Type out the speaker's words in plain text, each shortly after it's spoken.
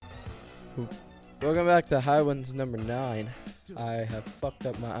Welcome back to Highlands number 9. I have fucked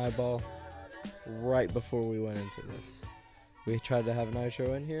up my eyeball right before we went into this. We tried to have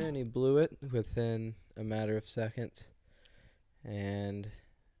Nitro in here and he blew it within a matter of seconds. And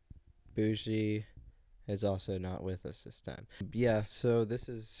Bougie is also not with us this time. Yeah, so this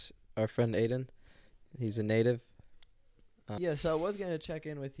is our friend Aiden. He's a native. Yeah, so I was going to check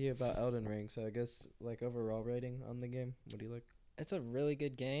in with you about Elden Ring. So I guess, like, overall rating on the game, what do you like? It's a really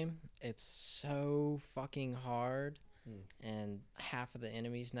good game. It's so fucking hard. And half of the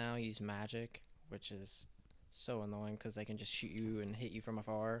enemies now use magic, which is so annoying because they can just shoot you and hit you from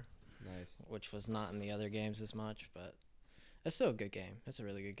afar. Nice. Which was not in the other games as much, but it's still a good game. It's a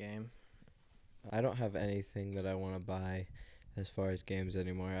really good game. I don't have anything that I want to buy as far as games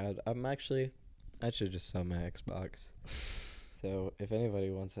anymore. I should just sell my Xbox. So if anybody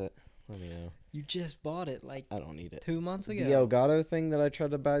wants it, let me know. You just bought it like I don't need it. 2 months ago. The Elgato thing that I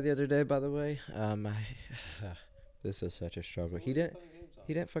tried to buy the other day, by the way, this is such a struggle. He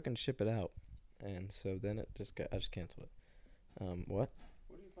didn't fucking ship it out, and so then I just canceled it. What?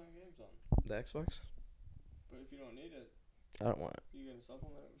 What are you playing games on? The Xbox? But if you don't need it, I don't want it. you gonna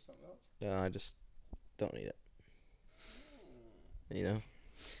supplement it with something else? No, I just don't need it. You know?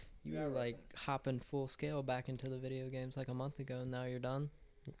 You were like hopping full scale back into the video games like a month ago, and now you're done.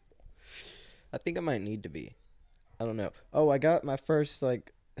 I think I might need to be. I don't know. Oh, I got my first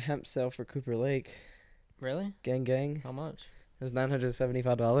like hemp sale for Cooper Lake. Really? Gang. How much? It was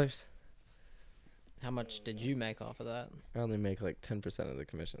 $975. How much did you make off of that? I only make like 10% of the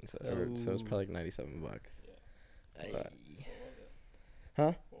commission, so it's probably like $97. But-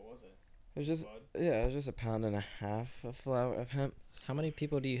 Huh? What was it? It was just Bud? it was just a pound and a half of flour of hemp. How many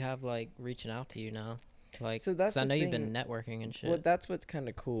people do you have like reaching out to you now? Like, So that's 'cause I the know you've thing. been networking and shit. Well, that's what's kind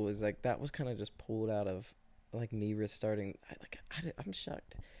of cool is like that was kind of just pulled out of like me restarting. I'm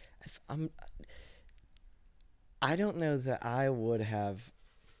shocked. I don't know that I would have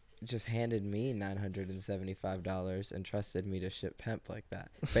just handed me $975 and trusted me to ship hemp like that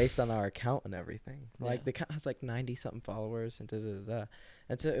based on our account and everything. Like Yeah. the account has like 90 something followers and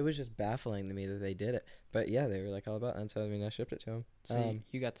and so it was just baffling to me that they did it. But yeah, they were like all about it, and so I mean I shipped it to them. So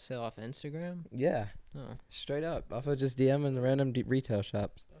you got the sale off Instagram? Yeah, Oh. straight up off of just DMing the random retail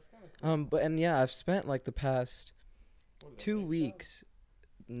shops. That's kind of cool. But and yeah, I've spent like the past What are they, 2 vape weeks.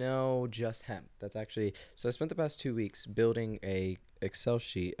 No, just hemp. That's actually so. I spent the past 2 weeks building a Excel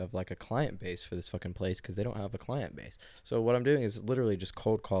sheet of like a client base for this fucking place because they don't have a client base. So what I'm doing is literally just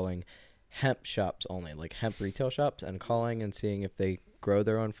cold calling hemp shops only, like hemp retail shops, and calling and seeing if they grow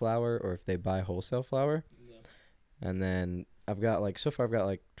their own flower or if they buy wholesale flower. Yeah. And then I've got like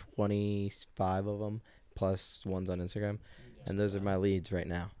 25 of them plus ones on Instagram, and those are my leads right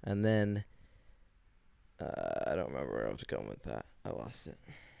now. And then I don't remember where I was going with that. I lost it.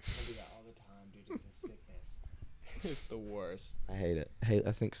 I do that all the time, dude. It's a sickness. It's the worst. I hate it.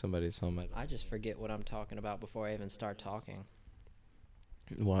 I think somebody's home. I just forget what I'm talking about before I even start talking.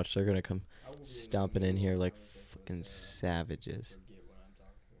 Watch, they're gonna come I will be stomping the in here middle like of a conversation fucking and savages. forget what I'm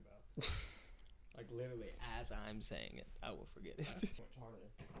talking about. Like literally, as I'm saying it, I will forget it. Much harder.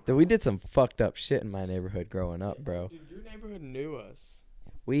 Though we did some fucked up shit in my neighborhood growing up, bro. Dude, your neighborhood knew us.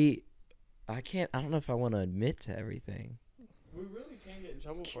 I don't know if I want to admit to everything. We really can't get in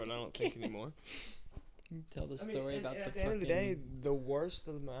trouble for it. I don't think anymore. Tell the I mean, story and- about and the at the end of the day, fucking- the worst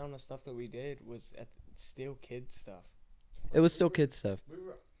amount of stuff that we did was still kid stuff. It was still kid stuff. It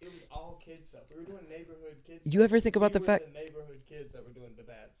was all kid stuff. We were doing neighborhood kids. You ever think about the fact? The neighborhood kids that were doing the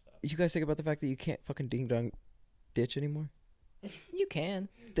bad stuff. You guys think about the fact that you can't fucking ding dong ditch anymore? You can.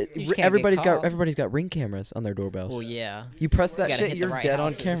 That You just can't get everybody's caught. got ring cameras on their doorbells. Well, yeah. You press that gotta shit, hit the you're right dead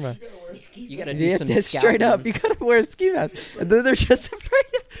houses. on camera. You gotta wear a ski You gotta mask. do Yeah, some that's straight up. scouting. You gotta wear a ski mask, and then they're just afraid.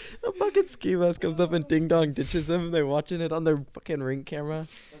 A fucking ski mask comes up and ding dong ditches them. And they're watching it on their fucking ring camera.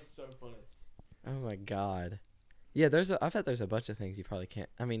 That's so funny. Oh my god. Yeah, I bet there's a bunch of things you probably can't.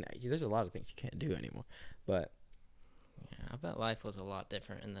 I mean, there's a lot of things you can't do anymore. But Yeah, I bet life was a lot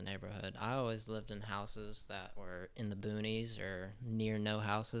different in the neighborhood. I always lived in houses that were in the boonies or near no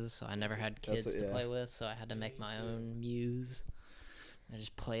houses, so I never had kids to yeah. play with, so I had to make my own muse. I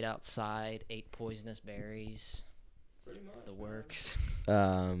just played outside, ate poisonous berries, Pretty much. the man. works.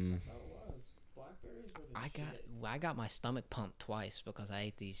 That's how it was. Blackberries were the I got my stomach pumped twice because I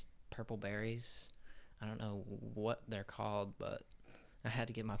ate these purple berries. I don't know what they're called, but I had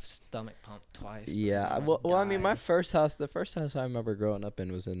to get my stomach pumped twice. because I yeah, almost well, I mean, died. the first house I remember growing up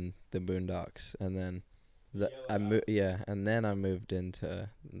in was in the boondocks, and then Yellow and then I moved into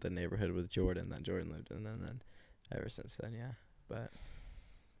the neighborhood with Jordan that Jordan lived in, and then ever since then, yeah. But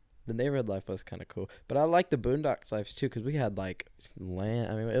The neighborhood life was kind of cool, but I like the Boondocks lives too because we had like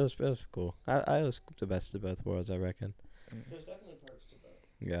land. I mean, it was cool. I was the best of both worlds, I reckon. There's definitely perks to both.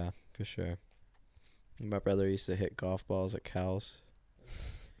 Yeah, for sure. My brother used to hit golf balls at cows.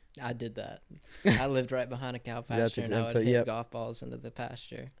 I did that. I lived right behind a cow That's pasture, and I ex- would so, hit yep. golf balls into the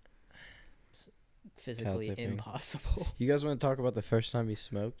pasture. It's physically tipping. impossible. You guys want to talk about the first time you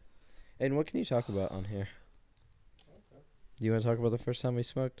smoked? And what can you talk about on here? Okay. Do you want to talk about the first time we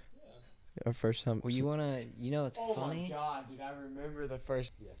smoked? Yeah. Our first time. Well, it's Oh funny. my god, dude! I remember the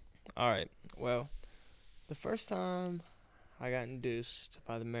first. Yeah. All right. Well, the first time I got induced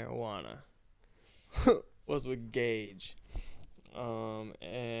by the marijuana was with Gage,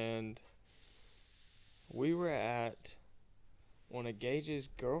 and we were at one of Gage's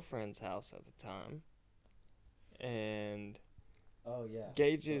girlfriend's house at the time, and Oh yeah.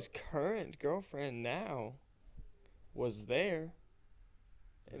 Gage's current girlfriend now was there.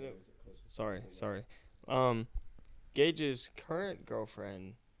 And sorry. Gage's current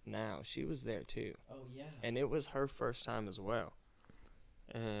girlfriend now, she was there too. Oh yeah. And it was her first time as well.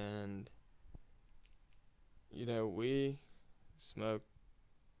 And, we smoked.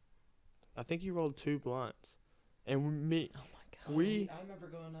 I think you rolled 2 blunts. And Oh my god. I remember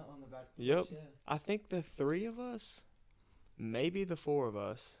going out on the back. Yep. I think the 3 of us, maybe the 4 of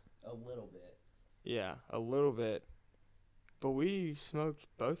us. A little bit. Yeah, a little bit. But we smoked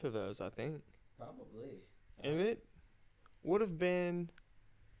both of those, I think. Probably. And it would have been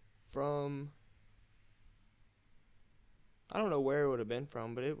from, I don't know where it would have been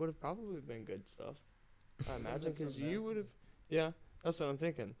from, but it would have probably been good stuff. I imagine, because you would have, yeah, that's what I'm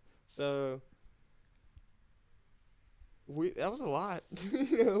thinking. So, that was a lot,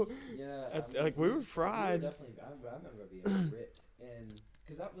 Yeah. we were fried. definitely. I remember being ripped, and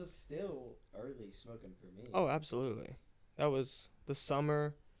because that was still early smoking for me. Oh, absolutely. That was the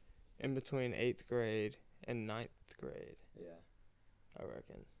summer in between 8th grade and 9th grade, Yeah. I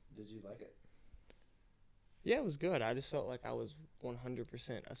reckon. Did you like it? Yeah, it was good. I just felt like I was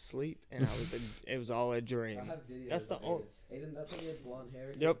 100% asleep, and it was all a dream. I have videos. That's the of only. Aiden, that's when he had blonde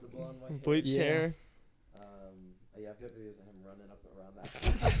hair. Yep. The blonde white hair. Bleached Yeah. hair. Yeah, I've got videos of him running up around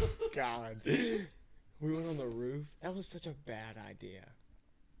that. God. We went on the roof. That was such a bad idea.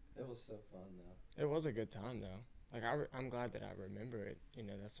 It was so fun though. It was a good time though. Like I'm glad that I remember it.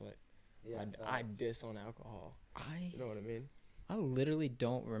 That's what Yeah. I diss on alcohol. You know what I mean? I literally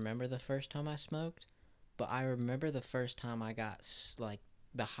don't remember the first time I smoked, but I remember the first time I got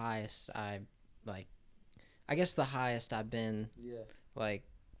the highest I guess the highest I've been Yeah. like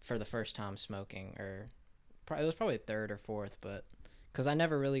for the first time smoking, or it was probably 3rd or 4th, but because I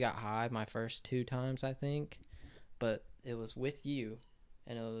never really got high my first 2 times, I think, but it was with you,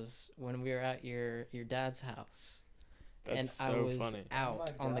 and it was when we were at your dad's house. That's And so I was funny.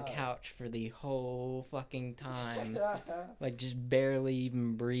 out my on the God. couch for the whole fucking time, like just barely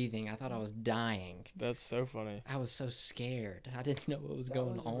even breathing. I thought I was dying. That's so funny. I was so scared. I didn't know what was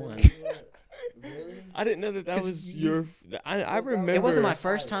going on. Really? I didn't know that 'Cause was you- your. I Well, remember. It wasn't my Highest.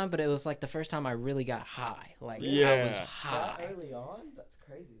 first time, but it was like the first time I really got high. Like I was Yeah. That high. early on? That's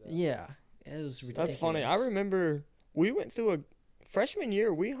crazy though. Yeah, it was ridiculous. That's funny. I remember we went through a freshman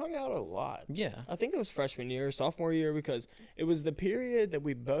year. We hung out a lot. Yeah. I think it was freshman year, sophomore year, because it was the period that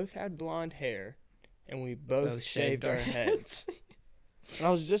we both had blonde hair, and we both shaved our heads. And I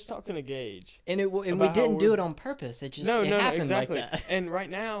was just talking to Gage. And we About how didn't do we're- it on purpose. It just No, it no, happened exactly. like that. And right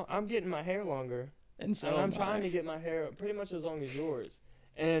now, I'm getting my hair longer, And so and I'm am trying I. to get my hair pretty much as long as yours.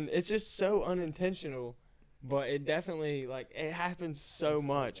 And it's just so unintentional, but it definitely it happens so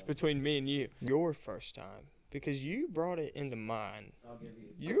much between me and you. Your first time, because you brought it into mine. I'll give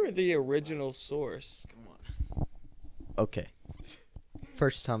you. You're the original source. Come on. Okay.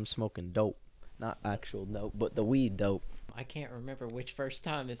 First time smoking dope. Not actual dope, but the weed dope. I can't remember which first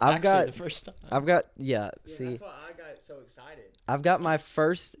time is I've actually got- the first time. I've got, see, why I got so excited. I've got my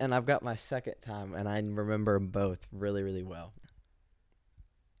first and I've got my second time, and I remember 'em both really, really well.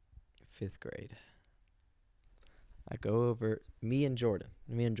 5th grade. I go over, me and Jordan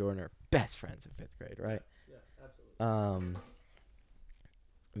are best friends in 5th grade, right? Yeah, absolutely.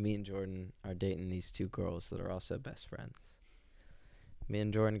 Me and Jordan are dating these 2 girls that are also best friends. Me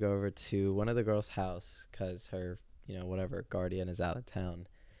and Jordan go over to one of the girls' house because her, whatever, guardian is out of town.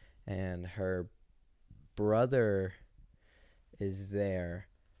 And her brother is there.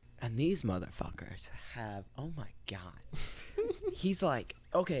 And these motherfuckers have, oh my God. He's like,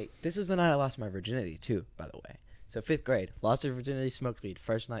 okay, this is the night I lost my virginity too, by the way. So 5th grade, lost her virginity, smoked weed,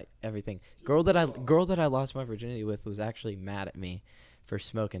 first night, everything. Girl that I lost my virginity with was actually mad at me for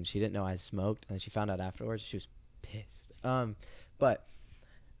smoking. She didn't know I smoked, and then she found out afterwards. She was pissed. But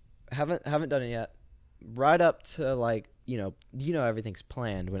haven't done it yet. Right up to like everything's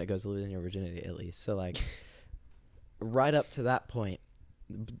planned when it goes to losing your virginity at least. So like, right up to that point,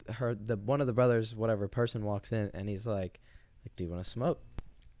 one of the brothers, whatever person walks in and he's like, do you want to smoke?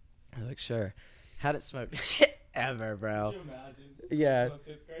 I was like, sure. Hadn't smoked ever, bro. Could you imagine? Yeah. In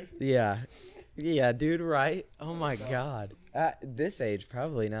 5th grade? Yeah, dude, right? Oh my god. At this age,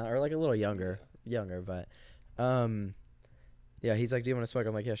 probably now, or like a little younger, but, yeah, he's like, do you want to smoke?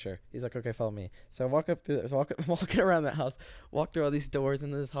 I'm like, yeah, sure. He's like, okay, follow me. So I walking around the house, walk through all these doors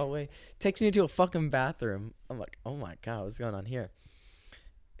into this hallway, takes me into a fucking bathroom. I'm like, oh my god, what's going on here?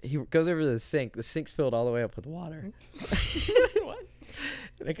 He goes over to the sink. The sink's filled all the way up with water. What?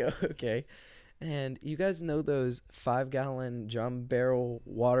 And I go, okay. And you guys know those 5-gallon drum barrel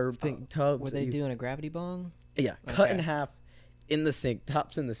water tubs? Were they doing a gravity bong? Yeah, cut in Okay. half in the sink.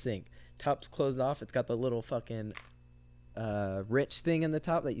 Top's in the sink. Top's closed off. It's got the little fucking rich thing in the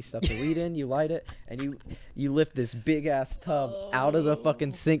top that you stuff the weed in. You light it, and you lift this big ass tub out of the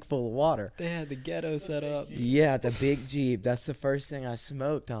fucking sink full of water. They had the ghetto set up. Yeah, it's a big Jeep. That's the first thing I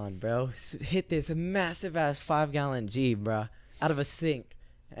smoked on, bro. Hit this massive ass 5-gallon Jeep, bro, out of a sink,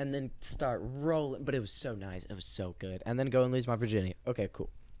 and then start rolling. But it was so nice. It was so good. And then go and lose my virginity. Okay, cool.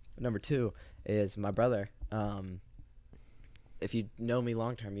 Number 2 is my brother. If you know me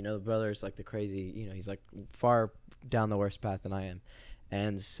long term, you know the brother's like the crazy, he's like far down the worst path than I am.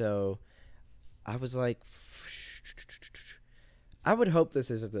 And so I was like, I would hope this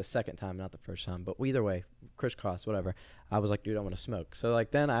is the second time, not the first time, but either way, crisscross, whatever. I was like, dude, I want to smoke. So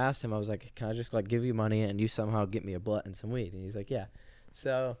like then I asked him, I was like, can I just like give you money and you somehow get me a blunt and some weed? And he's like, yeah.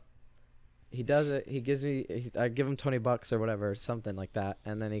 So he does it. He gives me, I give him $20 or whatever, something like that.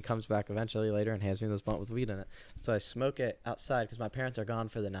 And then he comes back eventually later and hands me this blunt with weed in it. So I smoke it outside because my parents are gone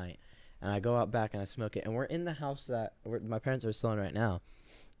for the night. And I go out back and I smoke it. And we're in the house that my parents are still in right now.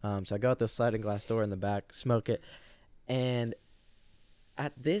 So I go out the sliding glass door in the back, smoke it. And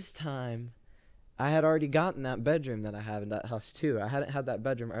at this time, I had already gotten that bedroom that I have in that house too. I hadn't had that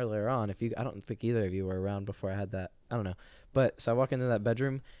bedroom earlier on. I don't think either of you were around before I had that. I don't know. But so I walk into that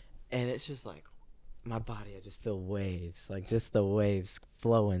bedroom. And it's just like my body, I just feel waves, like just the waves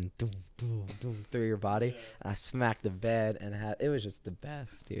flowing through your body. And I smacked the bed and it was just the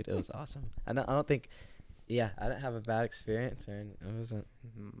best, dude. It was awesome. I don't think, I didn't have a bad experience or it wasn't.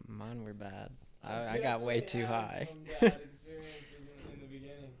 Mine were bad. I got way too high. Some bad experiences in the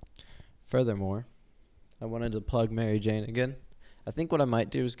beginning. Furthermore, I wanted to plug Mary Jane again. I think what I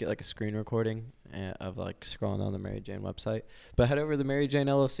might do is get like a screen recording of like scrolling on the Mary Jane website. But head over to the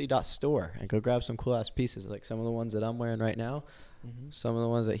MaryJaneLLC.store and go grab some cool ass pieces, like some of the ones that I'm wearing right now, some of the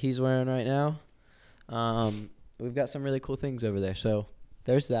ones that he's wearing right now. We've got some really cool things over there. So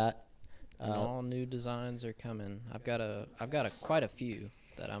there's that. And all new designs are coming. I've got quite a few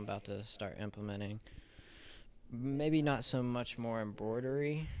that I'm about to start implementing. Maybe not so much more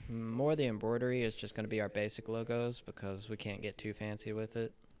embroidery. More the embroidery is just going to be our basic logos because we can't get too fancy with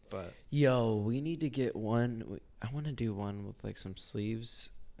it. But Yo, we need to get one. I want to do one with like some sleeves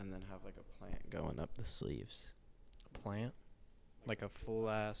and then have like a plant going up the sleeves. plant, like a full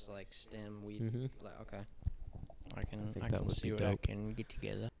ass like stem weed. Mm-hmm. Okay, I think can that would see be what I dope. can get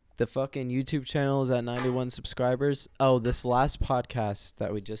together. The fucking YouTube channel is at 91 subscribers. Oh, this last podcast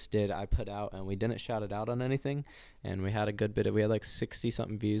that we just did, I put out, and we didn't shout it out on anything, and we had a good bit of, we had like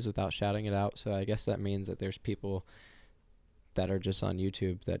 60-something views without shouting it out, so I guess that means that there's people that are just on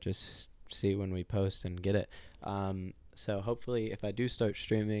YouTube that just see when we post and get it. So hopefully, if I do start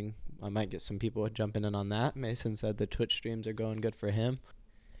streaming, I might get some people jumping in on that. Mason said the Twitch streams are going good for him.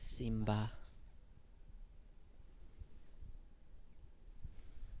 Simba.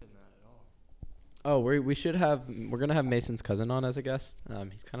 Oh, we should have, we're going to have Mason's cousin on as a guest.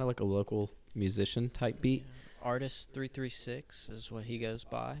 He's kind of like a local musician type beat. Artist 336 is what he goes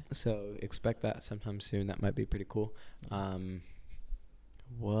by. So expect that sometime soon. That might be pretty cool.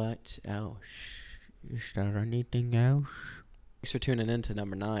 What else? Is there anything else? Thanks for tuning in to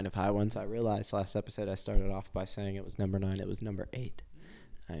number 9 of High Ones. I realized last episode I started off by saying it was number 9. It was number 8.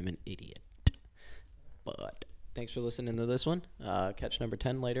 I'm an idiot. But thanks for listening to this one. Catch number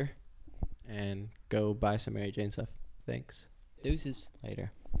 10 later. And go buy some Mary Jane stuff. Thanks. Deuces.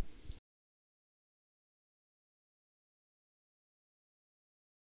 Later.